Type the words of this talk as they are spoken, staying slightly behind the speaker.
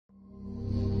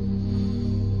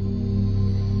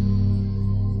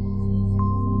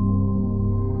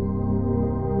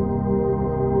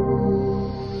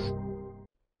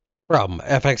From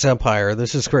FXEmpire,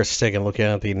 this is Chris taking a look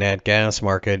at the nat gas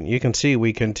market. You can see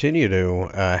we continue to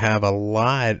have a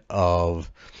lot of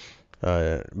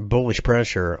bullish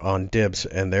pressure on dips,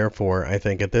 and therefore I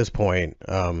think at this point,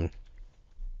 uh,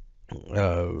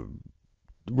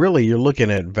 really you're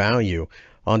looking at value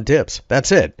on dips.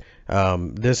 That's it.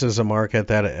 This is a market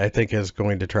that I think is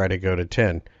going to try to go to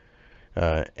 10.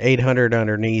 800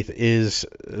 underneath is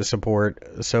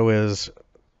support, so is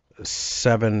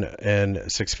 7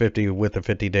 and 650 with the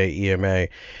 50-day EMA.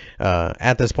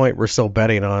 At this point, we're still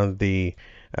betting on the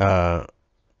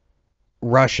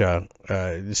Russia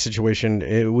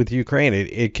situation with Ukraine.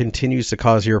 It continues to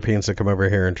cause Europeans to come over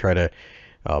here and try to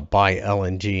buy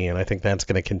LNG, and I think that's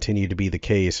going to continue to be the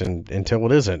case until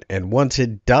it isn't. And once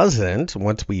it doesn't,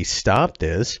 once we stop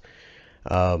this,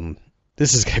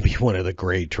 this is going to be one of the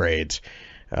great trades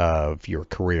of your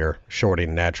career,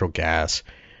 shorting natural gas.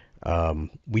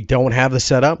 We don't have the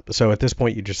setup, so at this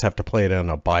point you just have to play it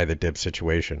on a buy the dip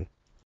situation.